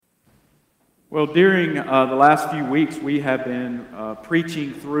Well, during the last few weeks, we have been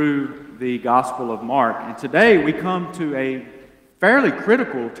preaching through the Gospel of Mark. And today we come to a fairly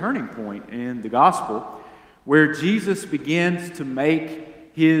critical turning point in the Gospel where Jesus begins to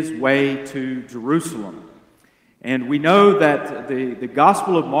make his way to Jerusalem. And we know that the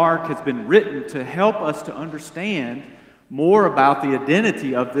Gospel of Mark has been written to help us to understand more about the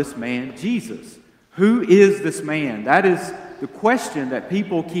identity of this man, Jesus. Who is this man? That is the question that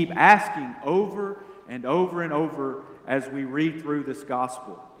people keep asking over and over and over as we read through this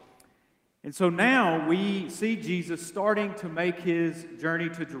gospel. And so now we see Jesus starting to make his journey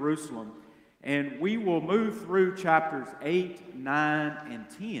to Jerusalem, and we will move through chapters 8, 9, and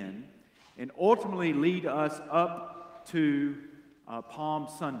 10, and ultimately lead us up to Palm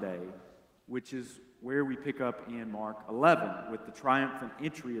Sunday, which is where we pick up in Mark 11 with the triumphant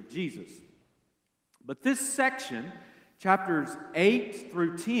entry of Jesus. But this section, chapters 8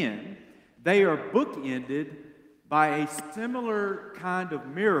 through 10, they are bookended by a similar kind of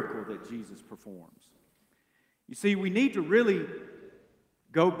miracle that Jesus performs. You see, we need to really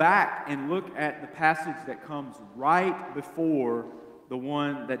go back and look at the passage that comes right before the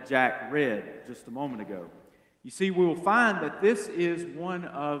one that Jack read just a moment ago. You see, we will find that this is one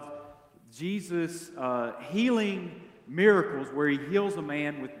of Jesus' healing miracles where he heals a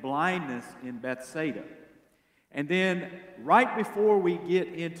man with blindness in Bethsaida. And then right before we get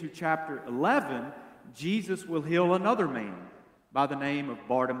into chapter 11, Jesus will heal another man by the name of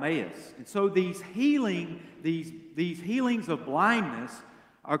Bartimaeus. And so these healings of blindness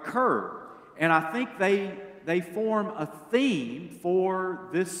occur. And I think they form a theme for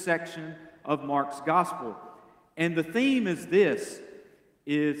this section of Mark's gospel. And the theme is this,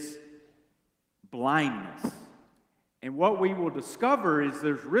 is blindness. And what we will discover is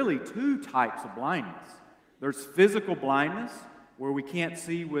there's really two types of blindness. There's physical blindness, where we can't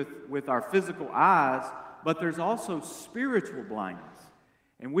see with our physical eyes, but there's also spiritual blindness.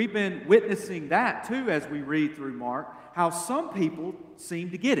 And we've been witnessing that too as we read through Mark, how some people seem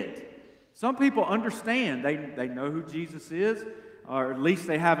to get it. Some people understand, they know who Jesus is, or at least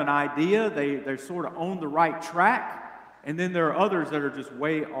they have an idea, they're sort of on the right track, and then there are others that are just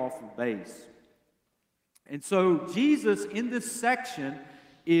way off of base. And so Jesus in this section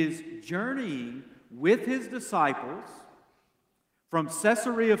is journeying with his disciples from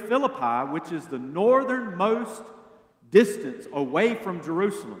Caesarea Philippi, which is the northernmost distance away from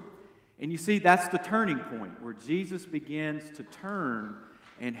Jerusalem. And you see, that's the turning point where Jesus begins to turn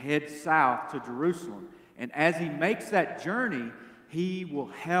and head south to Jerusalem. And as he makes that journey, he will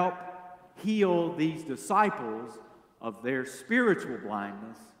help heal these disciples of their spiritual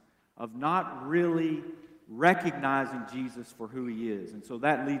blindness, of not really recognizing Jesus for who he is. And so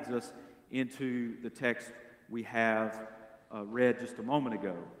that leads us into the text we have read just a moment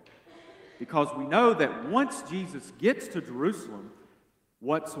ago. Because we know that once Jesus gets to Jerusalem,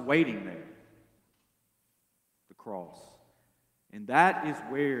 what's awaiting there? The cross. And that is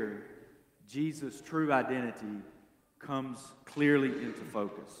where Jesus' true identity comes clearly into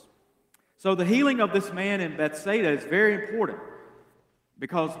focus. So the healing of this man in Bethsaida is very important,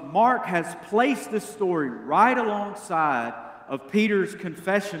 because Mark has placed this story right alongside of Peter's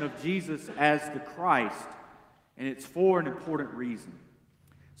confession of Jesus as the Christ, and it's for an important reason.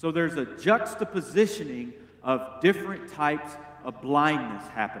 So there's a juxtapositioning of different types of blindness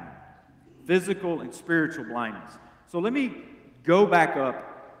happening, physical and spiritual blindness. So let me go back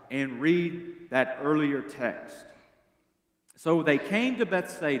up and read that earlier text. So they came to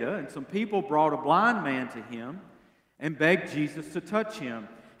Bethsaida, and some people brought a blind man to him and begged Jesus to touch him.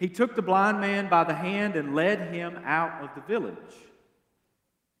 He took the blind man by the hand and led him out of the village.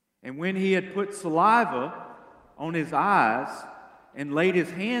 And when he had put saliva on his eyes and laid his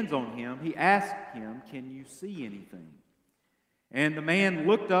hands on him, he asked him, "Can you see anything?" And the man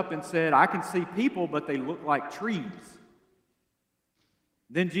looked up and said, "I can see people, but they look like trees."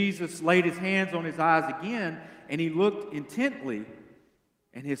 Then Jesus laid his hands on his eyes again, and he looked intently,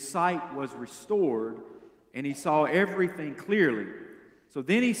 and his sight was restored, and he saw everything clearly. So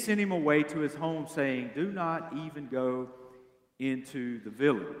then he sent him away to his home, saying, "Do not even go into the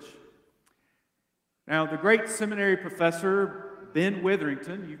village." Now, the great seminary professor, Ben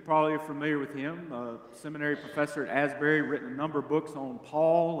Witherington, you probably are familiar with him, a seminary professor at Asbury, written a number of books on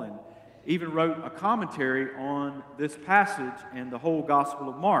Paul, and even wrote a commentary on this passage and the whole Gospel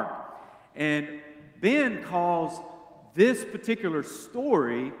of Mark. And Ben calls this particular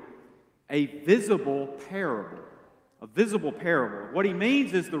story a visible parable. A visible parable. What he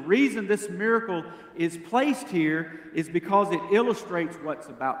means is the reason this miracle is placed here is because it illustrates what's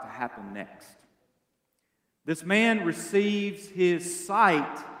about to happen next. This man receives his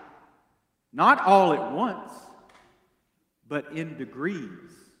sight Not all at once, but in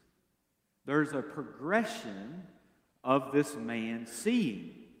degrees. There's a progression of this man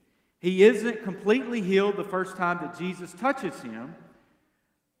seeing. He isn't completely healed the first time that Jesus touches him,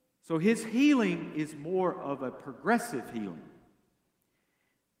 so his healing is more of a progressive healing.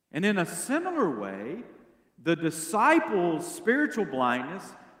 And in a similar way, the disciples' spiritual blindness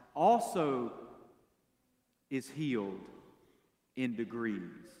also is healed in degrees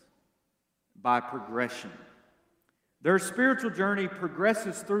by progression. Their spiritual journey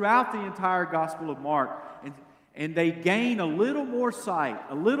progresses throughout the entire Gospel of Mark, and they gain a little more sight,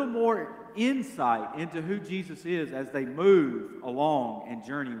 a little more insight into who Jesus is as they move along and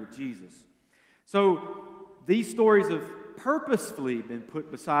journey with Jesus. So these stories have purposefully been put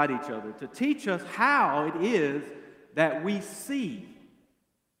beside each other to teach us how it is that we see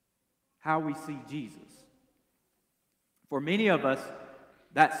Jesus. For many of us,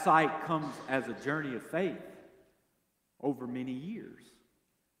 that sight comes as a journey of faith. Over many years,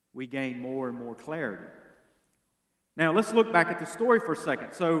 we gain more and more clarity. Now, let's look back at the story for a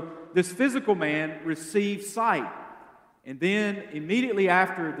second. So, this physical man receives sight, and then immediately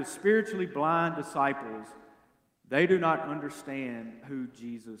after, the spiritually blind disciples, they do not understand who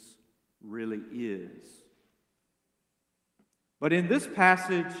Jesus really is. But in this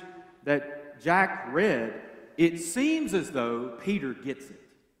passage that Jack read, it seems as though Peter gets it.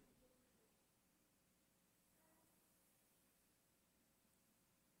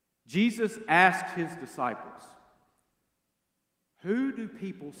 Jesus asked his disciples, "Who do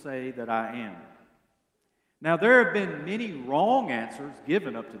people say that I am?" Now, there have been many wrong answers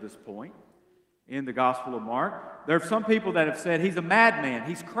given up to this point in the Gospel of Mark. There are some people that have said he's a madman,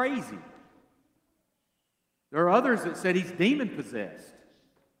 he's crazy. There are others that said he's demon-possessed.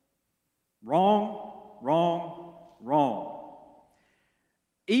 Wrong, wrong, wrong.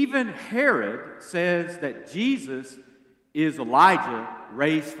 Even Herod says that Jesus is Elijah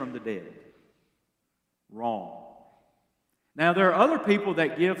raised from the dead. Wrong. Now, there are other people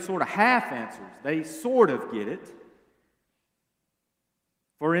that give sort of half answers. They sort of get it.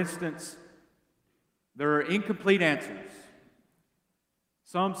 For instance, there are incomplete answers.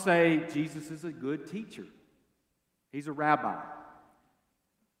 Some say Jesus is a good teacher. He's a rabbi.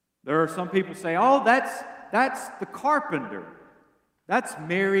 There are some people say, "Oh, that's the carpenter. That's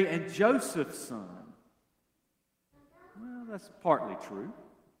Mary and Joseph's son." Well, that's partly true.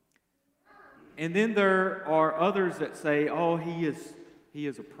 And then there are others that say, "Oh, he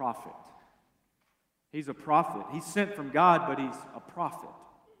is a prophet. He's a prophet. He's sent from God, but he's a prophet."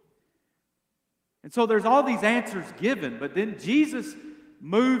 And so there's all these answers given, but then Jesus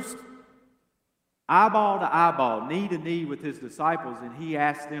moves eyeball to eyeball, knee to knee with his disciples, and he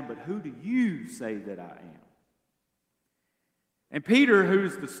asks them, "But who do you say that I am?" And Peter,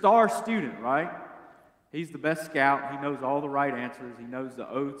 who's the star student, right? He's the best scout. He knows all the right answers. He knows the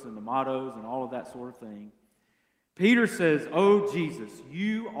oaths and the mottos and all of that sort of thing. Peter says, "Oh, Jesus,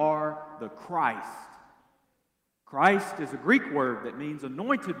 you are the Christ." Christ is a Greek word that means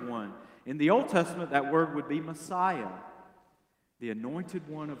anointed one. In the Old Testament, that word would be Messiah, the anointed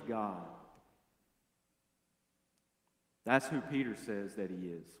one of God. That's who Peter says that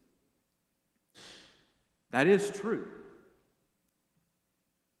he is. That is true.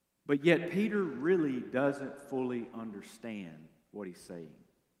 But yet Peter really doesn't fully understand what he's saying.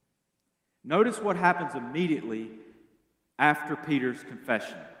 Notice what happens immediately after Peter's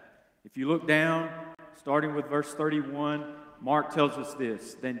confession. If you look down, starting with verse 31, Mark tells us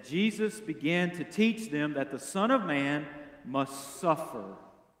this: "Then Jesus began to teach them that the Son of Man must suffer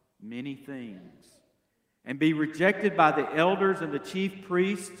many things and be rejected by the elders and the chief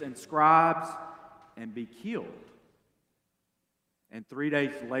priests and scribes and be killed, and 3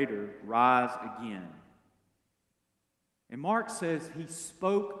 days later rise again." And Mark says he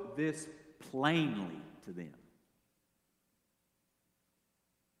spoke this plainly to them.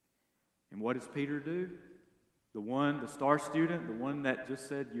 And what does Peter do? The star student, the one that just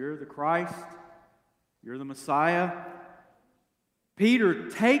said, "You're the Christ, you're the Messiah." Peter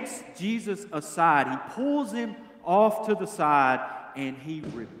takes Jesus aside. He pulls him off to the side and he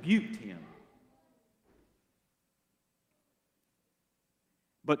rebuked him.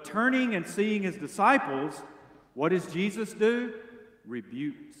 But turning and seeing his disciples, what does Jesus do?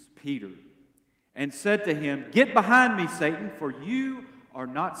 Rebukes Peter and said to him, "Get behind me, Satan, for you are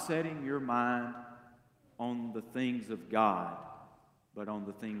not setting your mind on the things of God, but on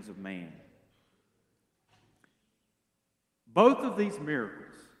the things of man." Both of these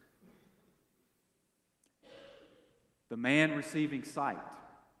miracles, the man receiving sight,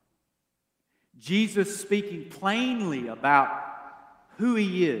 Jesus speaking plainly about who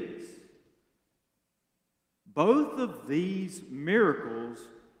he is, Both of these miracles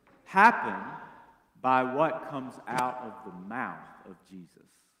happen by what comes out of the mouth of Jesus.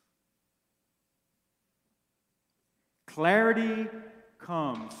 Clarity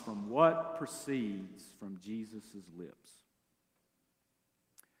comes from what proceeds from Jesus' lips.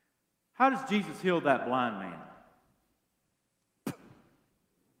 How does Jesus heal that blind man?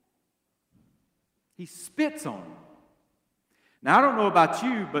 He spits on him. Now, I don't know about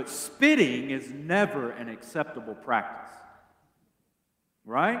you, but spitting is never an acceptable practice.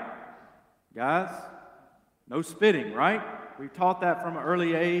 Right? Guys? No spitting, right? We've taught that from an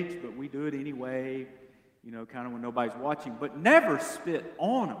early age, but we do it anyway, kind of when nobody's watching. But never spit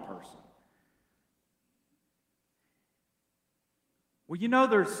on a person. Well,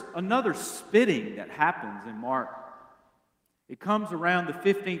 there's another spitting that happens in Mark. It comes around the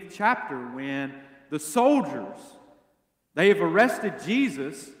 15th chapter when the soldiers, they have arrested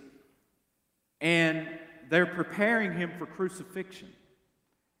Jesus and they're preparing him for crucifixion.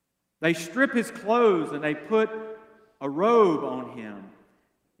 They strip his clothes and they put a robe on him.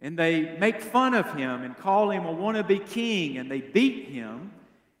 And they make fun of him and call him a wannabe king, and they beat him.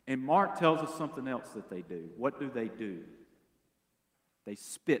 And Mark tells us something else that they do. What do? They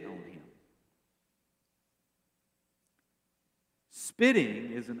spit on him.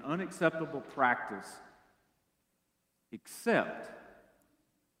 Spitting is an unacceptable practice except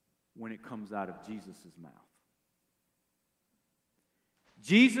when it comes out of Jesus' mouth.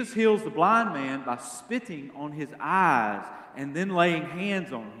 Jesus heals the blind man by spitting on his eyes and then laying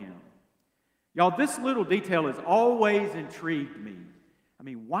hands on him. Y'all, this little detail has always intrigued me.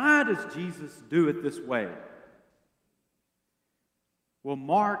 Why does Jesus do it this way? Well,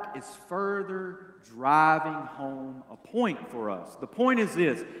 Mark is further driving home a point for us. The point is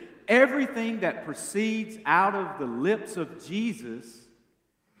this: everything that proceeds out of the lips of Jesus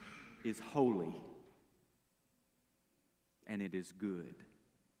is holy, and it is good.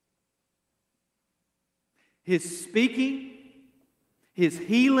 His speaking, his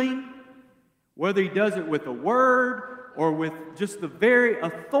healing, whether he does it with a word or with just the very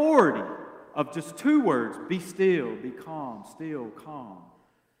authority of just two words, be still, be calm, still, calm.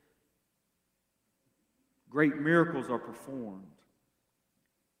 Great miracles are performed.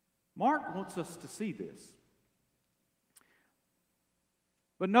 Mark wants us to see this.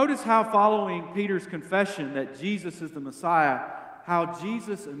 But notice how following Peter's confession that Jesus is the Messiah, how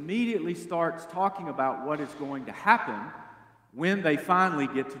Jesus immediately starts talking about what is going to happen when they finally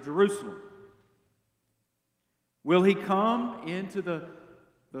get to Jerusalem. Will he come into the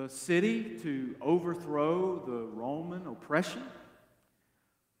city to overthrow the Roman oppression?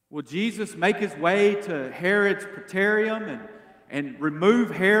 Will Jesus make his way to Herod's praetorium and remove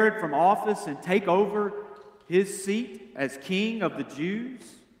Herod from office and take over his seat as king of the Jews?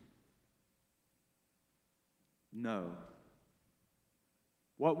 No.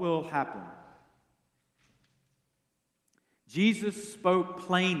 What will happen? Jesus spoke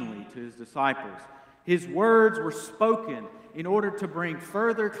plainly to his disciples. His words were spoken in order to bring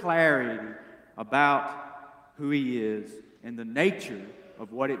further clarity about who he is and the nature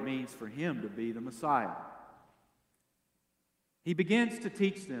of what it means for him to be the Messiah. He begins to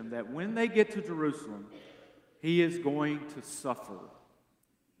teach them that when they get to Jerusalem, he is going to suffer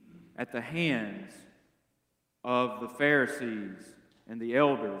at the hands of the Pharisees and the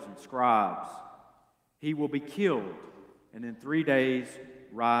elders and scribes. He will be killed and in 3 days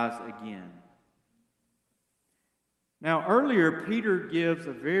rise again. Now, earlier, Peter gives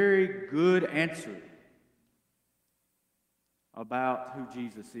a very good answer about who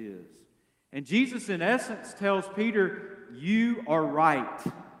Jesus is. And Jesus, in essence, tells Peter, you are right,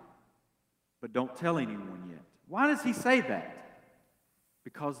 but don't tell anyone yet. Why does he say that?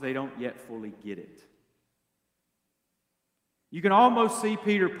 Because they don't yet fully get it. You can almost see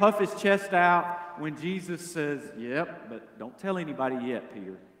Peter puff his chest out when Jesus says, yep, but don't tell anybody yet,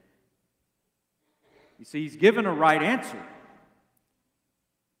 Peter. You see, he's given a right answer.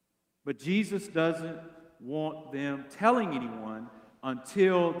 But Jesus doesn't want them telling anyone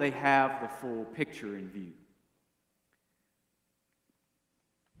until they have the full picture in view.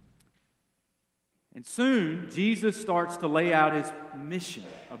 And soon, Jesus starts to lay out his mission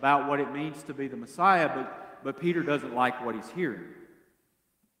about what it means to be the Messiah, but Peter doesn't like what he's hearing.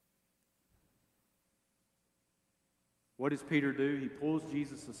 What does Peter do? He pulls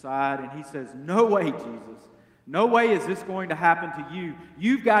Jesus aside and he says, no way, Jesus. No way is this going to happen to you.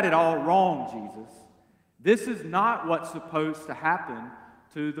 You've got it all wrong, Jesus. This is not what's supposed to happen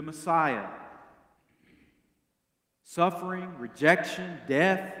to the Messiah. Suffering, rejection,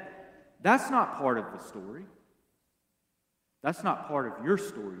 death, that's not part of the story. That's not part of your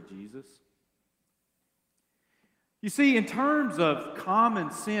story, Jesus. You see, in terms of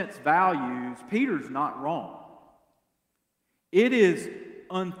common sense values, Peter's not wrong. It is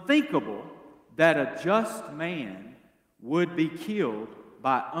unthinkable that a just man would be killed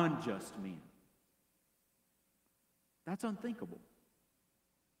by unjust men. That's unthinkable.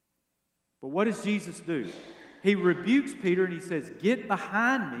 But what does Jesus do? He rebukes Peter and he says, "Get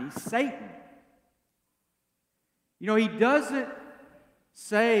behind me, Satan." You know, he doesn't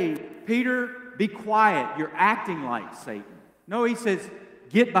say, "Peter, be quiet, you're acting like Satan." No, he says,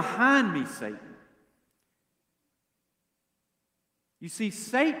 "Get behind me, Satan." You see,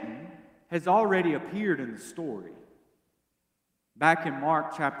 Satan has already appeared in the story. Back in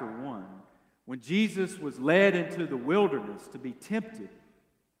Mark chapter 1, when Jesus was led into the wilderness to be tempted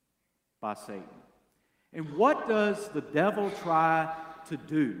by Satan. And what does the devil try to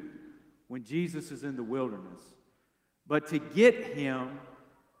do when Jesus is in the wilderness? But to get him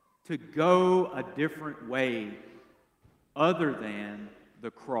to go a different way other than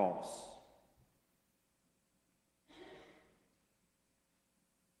the cross.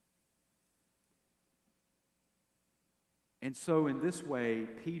 And so in this way,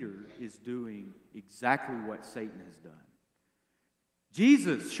 Peter is doing exactly what Satan has done.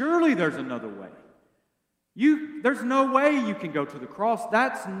 Jesus, surely there's another way. There's no way you can go to the cross.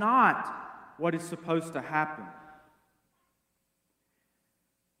 That's not what is supposed to happen.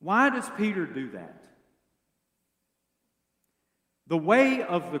 Why does Peter do that? The way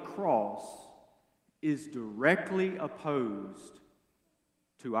of the cross is directly opposed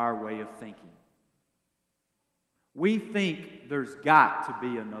to our way of thinking. We think there's got to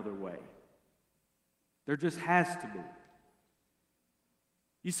be another way. There just has to be.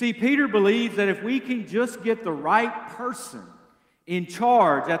 You see, Peter believes that if we can just get the right person in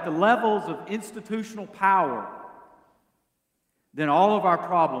charge at the levels of institutional power, then all of our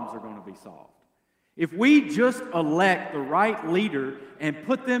problems are going to be solved. If we just elect the right leader and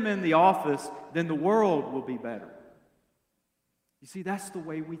put them in the office, then the world will be better. You see, that's the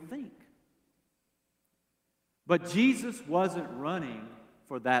way we think. But Jesus wasn't running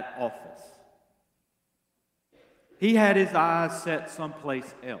for that office. He had his eyes set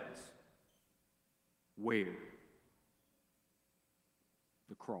someplace else. Where?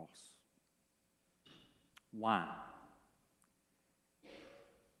 The cross. Why?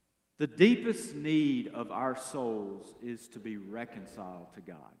 The deepest need of our souls is to be reconciled to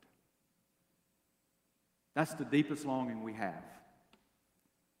God. That's the deepest longing we have,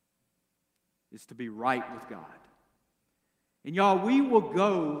 is to be right with God. And y'all, we will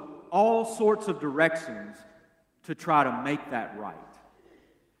go all sorts of directions to try to make that right.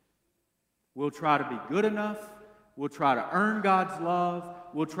 We'll try to be good enough. We'll try to earn God's love.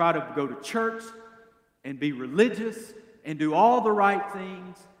 We'll try to go to church and be religious and do all the right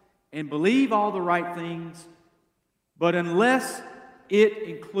things and believe all the right things. But unless it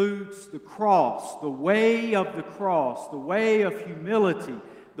includes the cross, the way of the cross, the way of humility,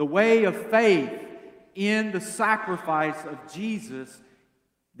 the way of faith in the sacrifice of Jesus,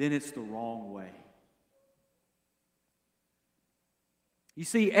 then it's the wrong way. You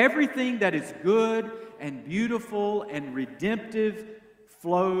see, everything that is good and beautiful and redemptive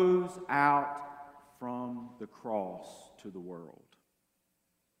flows out from the cross to the world.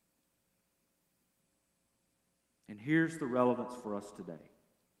 And here's the relevance for us today.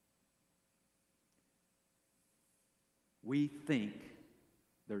 We think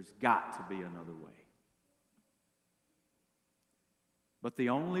there's got to be another way. But the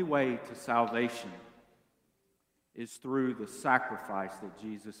only way to salvation is through the sacrifice that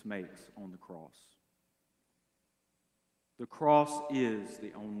Jesus makes on the cross. The cross is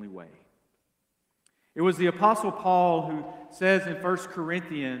the only way. It was the Apostle Paul who says in 1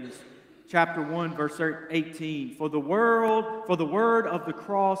 Corinthians chapter 1, verse 18, For the word of the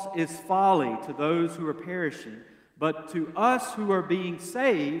cross is folly to those who are perishing, but to us who are being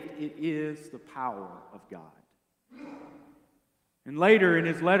saved, it is the power of God. And later in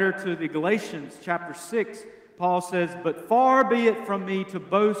his letter to the Galatians chapter 6, Paul says, But far be it from me to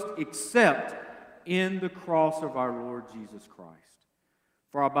boast except in the cross of our Lord Jesus Christ,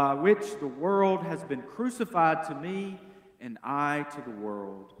 for by which the world has been crucified to me, and I to the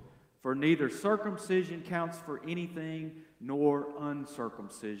world. For neither circumcision counts for anything, nor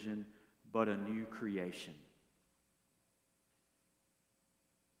uncircumcision, but a new creation.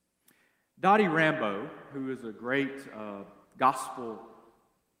 Dottie Rambo, who is a great gospel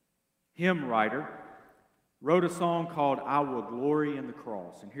hymn writer, wrote a song called I Will Glory in the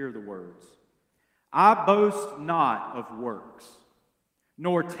Cross. And here are the words. I boast not of works,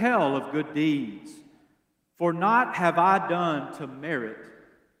 nor tell of good deeds, for naught have I done to merit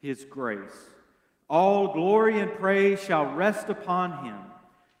His grace. All glory and praise shall rest upon him,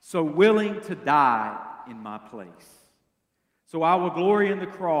 so willing to die in my place. So I will glory in the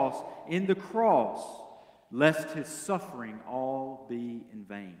cross, lest his suffering all be in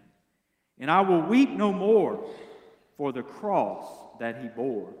vain. And I will weep no more for the cross that he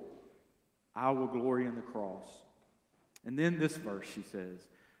bore. I will glory in the cross. And then this verse, she says,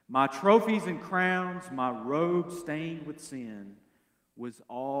 my trophies and crowns, my robe stained with sin, was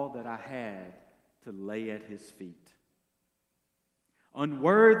all that I had to lay at his feet.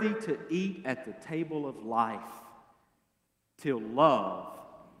 Unworthy to eat at the table of life, till love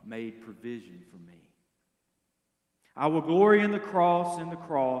made provision for me. I will glory in the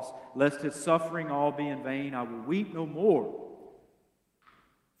cross, lest his suffering all be in vain. I will weep no more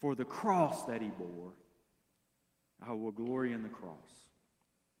for the cross that he bore. I will glory in the cross.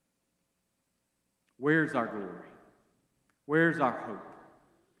 Where's our glory? Where's our hope?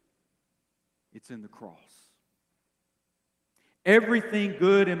 It's in the cross. Everything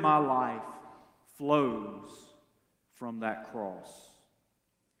good in my life flows from that cross.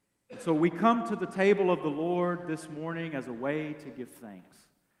 And so we come to the table of the Lord this morning as a way to give thanks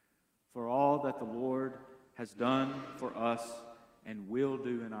for all that the Lord has done for us and will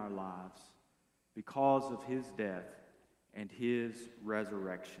do in our lives because of his death and his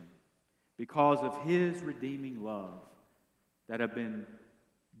resurrection, because of his redeeming love that have been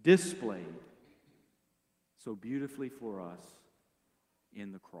displayed so beautifully for us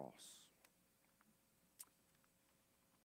in the cross.